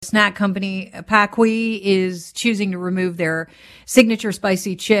snack company Paqui is choosing to remove their signature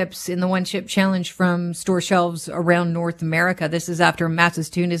spicy chips in the One Chip Challenge from store shelves around North America. This is after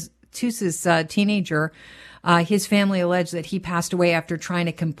Massachusetts teenager, his family alleged that he passed away after trying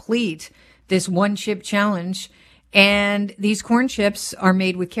to complete this One Chip Challenge. And these corn chips are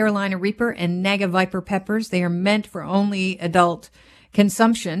made with Carolina Reaper and Naga Viper peppers. They are meant for only adult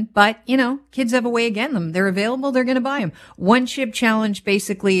consumption, but kids have a way of getting them. They're available. They're going to buy them. One Chip Challenge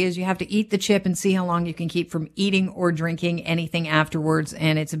basically is you have to eat the chip and see how long you can keep from eating or drinking anything afterwards.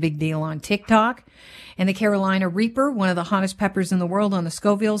 And it's a big deal on TikTok. And the Carolina Reaper, one of the hottest peppers in the world on the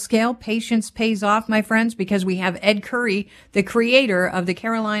Scoville scale. Patience pays off, my friends, because we have Ed Curry, the creator of the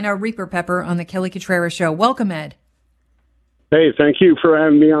Carolina Reaper pepper, on the Kelly Cutrara Show. Welcome, Ed. Hey, thank you for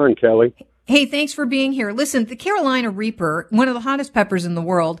having me on, Kelly. Hey, thanks for being here. Listen, the Carolina Reaper, one of the hottest peppers in the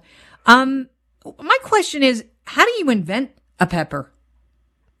world. My question is, how do you invent a pepper?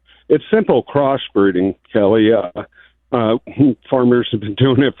 It's simple crossbreeding, Kelly. Farmers have been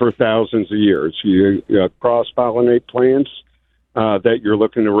doing it for thousands of years. You cross-pollinate plants that you're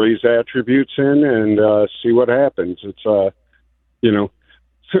looking to raise attributes in and see what happens. It's,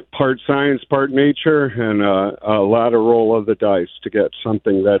 part science, part nature, and a lot of roll of the dice to get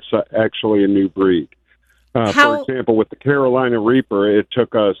something that's actually a new breed. For example, with the Carolina Reaper, it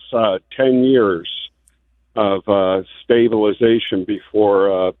took us 10 years of stabilization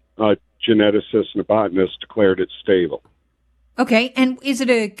before a geneticist and a botanist declared it stable. Okay, and is it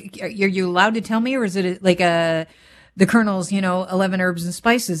are you allowed to tell me, or is it the Colonel's, 11 herbs and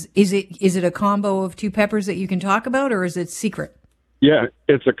spices? Is it a combo of two peppers that you can talk about, or is it secret? Yeah,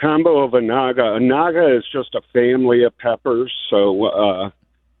 it's a combo of a Naga. A Naga is just a family of peppers. So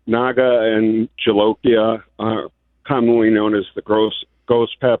Naga and Jalokia, commonly known as the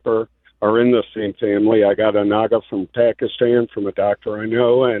ghost pepper, are in the same family. I got a Naga from Pakistan from a doctor I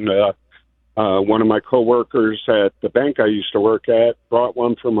know, and one of my coworkers at the bank I used to work at brought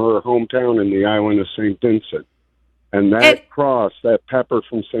one from her hometown in the island of St. Vincent. And that pepper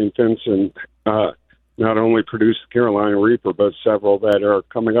from St. Vincent, not only produced the Carolina Reaper, but several that are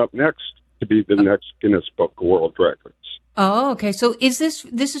coming up next to be the next Guinness Book of World Records. Oh, okay. So is this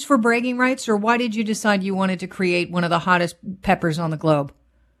is for bragging rights, or why did you decide you wanted to create one of the hottest peppers on the globe?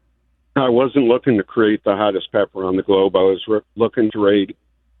 I wasn't looking to create the hottest pepper on the globe. I was looking to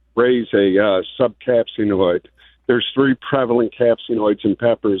raise a subcapsinoid. There's 3 prevalent capsinoids in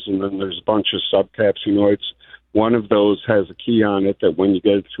peppers, and then there's a bunch of subcapsinoids. One of those has a key on it that when you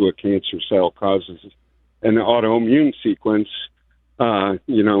get it to a cancer cell causes an autoimmune sequence, in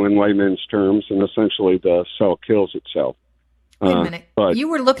layman's terms, and essentially the cell kills itself. Wait a minute. But you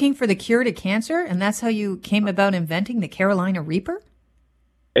were looking for the cure to cancer, and that's how you came about inventing the Carolina Reaper?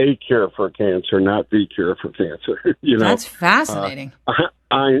 A cure for cancer, not the cure for cancer. That's fascinating.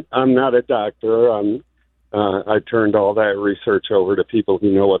 I'm not a doctor. I turned all that research over to people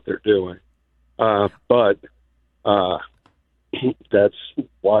who know what they're doing. But that's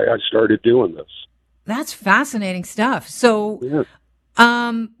why I started doing this. That's fascinating stuff. So, yeah.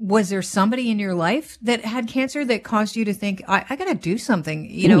 Was there somebody in your life that had cancer that caused you to think, I got to do something,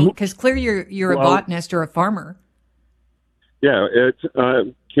 because clearly you're a botanist or a farmer. Yeah, it's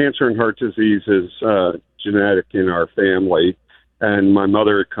cancer and heart disease is genetic in our family, and my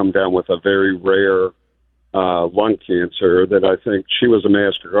mother had come down with a very rare lung cancer that I think she was a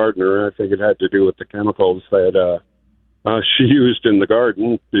master gardener. I think it had to do with the chemicals that she used in the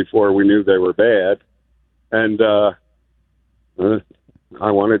garden before we knew they were bad. And I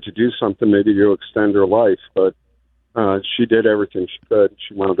wanted to do something maybe to extend her life, but she did everything she could.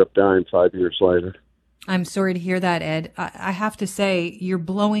 She wound up dying 5 years later. I'm sorry to hear that, Ed. I have to say, you're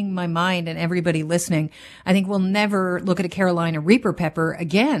blowing my mind and everybody listening. I think we'll never look at a Carolina Reaper pepper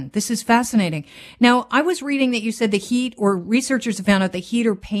again. This is fascinating. Now, I was reading that you said the heat, or researchers have found out the heat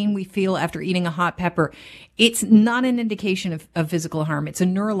or pain we feel after eating a hot pepper, it's not an indication of physical harm. It's a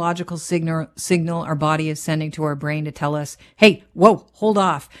neurological signal our body is sending to our brain to tell us, hey, whoa, hold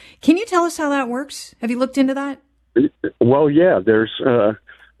off. Can you tell us how that works? Have you looked into that? Well, yeah, there's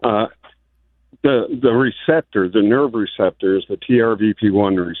the receptor, the nerve receptor, is the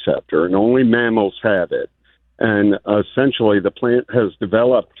TRVP1 receptor, and only mammals have it. And essentially, the plant has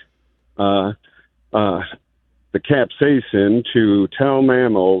developed the capsaicin to tell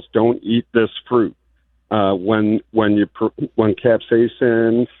mammals, don't eat this fruit. When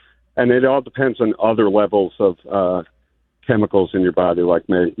capsaicin, and it all depends on other levels of chemicals in your body, like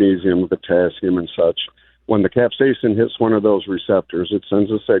magnesium, potassium, and such. When the capsaicin hits one of those receptors, it sends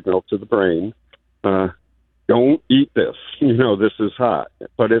a signal to the brain. Don't eat this. This is hot,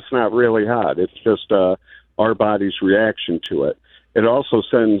 but it's not really hot. It's just our body's reaction to it. it also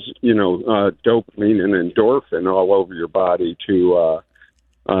sends, dopamine and endorphin all over your body to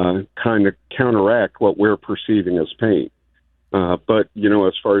kind of counteract what we're perceiving as pain. But,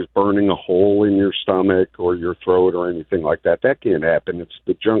 as far as burning a hole in your stomach or your throat or anything like that, that can't happen. It's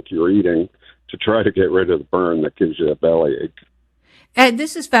the junk you're eating to try to get rid of the burn that gives you a bellyache. Ed,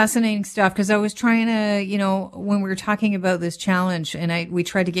 this is fascinating stuff because I was trying to, when we were talking about this challenge and we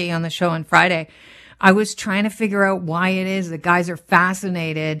tried to get you on the show on Friday, I was trying to figure out why it is that guys are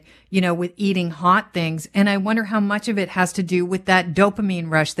fascinated, with eating hot things. And I wonder how much of it has to do with that dopamine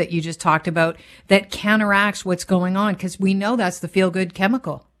rush that you just talked about that counteracts what's going on, because we know that's the feel-good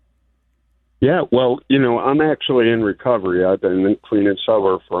chemical. Yeah, well, I'm actually in recovery. I've been clean and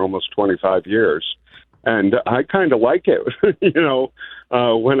sober for almost 25 years. And I kind of like it,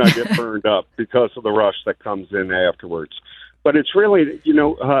 when I get burned up because of the rush that comes in afterwards. But it's really,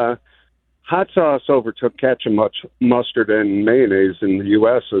 hot sauce overtook ketchup, mustard, and mayonnaise in the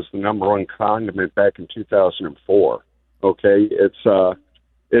U.S. as the number one condiment back in 2004. Okay, it's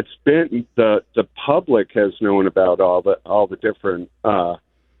been the public has known about all the different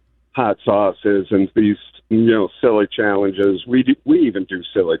hot sauces and these silly challenges. We even do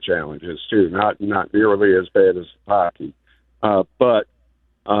silly challenges too, not nearly as bad as hockey, but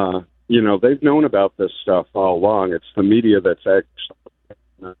they've known about this stuff all along. It's the media that's actually.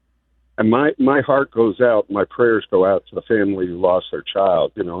 And my heart goes out, my prayers go out to the family who lost their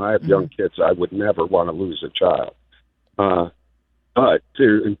child. I have young kids. I would never want to lose a child. But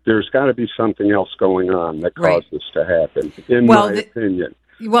there's got to be something else going on that caused this to happen, in my opinion.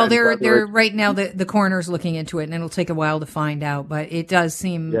 Well, they're right now, the coroner's looking into it, and it'll take a while to find out. But it does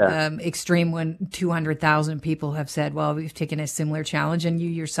seem extreme when 200,000 people have said, well, we've taken a similar challenge, and you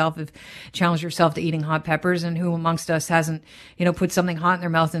yourself have challenged yourself to eating hot peppers, and who amongst us hasn't, put something hot in their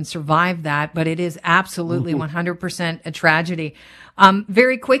mouth and survived that? But it is absolutely 100% a tragedy.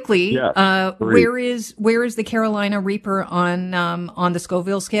 Very quickly, where is the Carolina Reaper on the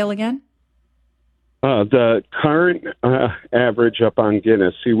Scoville scale again? The current average up on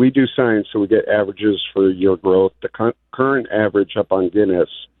Guinness, see, we do science, so we get averages for your growth. The current average up on Guinness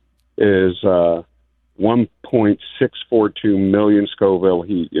is 1.642 million Scoville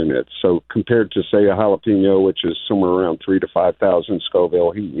heat units. So compared to, say, a jalapeno, which is somewhere around 3,000 to 5,000 Scoville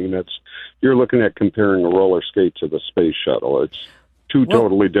heat units, you're looking at comparing a roller skate to the space shuttle. It's two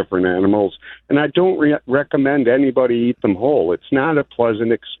totally different animals, and I don't recommend anybody eat them whole. It's not a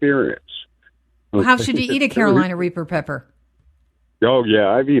pleasant experience. Well, how should you eat a Carolina Reaper pepper? Oh, yeah,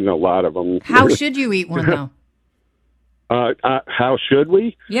 I've eaten a lot of them. How should you eat one, though? How should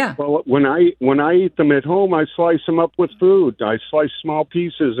we? Yeah. Well, when I eat them at home, I slice them up with food. I slice small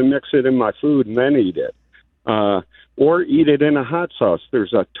pieces and mix it in my food and then eat it. Or eat it in a hot sauce.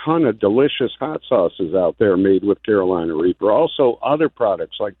 There's a ton of delicious hot sauces out there made with Carolina Reaper. Also, other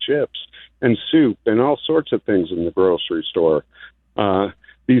products like chips and soup and all sorts of things in the grocery store.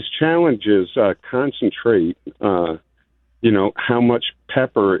 These challenges concentrate, how much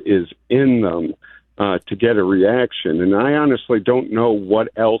pepper is in them to get a reaction. And I honestly don't know what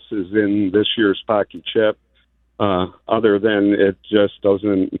else is in this year's Pocky chip other than it just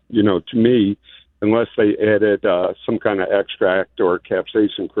doesn't, to me, unless they added some kind of extract or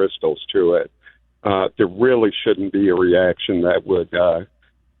capsaicin crystals to it, there really shouldn't be a reaction that would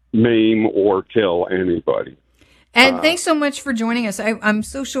maim or kill anybody. Ed, thanks so much for joining us. I'm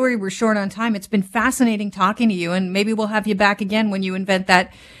so sorry we're short on time. It's been fascinating talking to you, and maybe we'll have you back again when you invent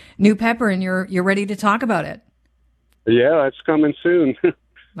that new pepper and you're ready to talk about it. Yeah, that's coming soon. All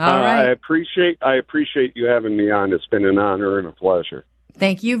right. I appreciate you having me on. It's been an honor and a pleasure.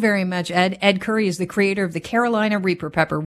 Thank you very much, Ed. Ed Curry is the creator of the Carolina Reaper pepper.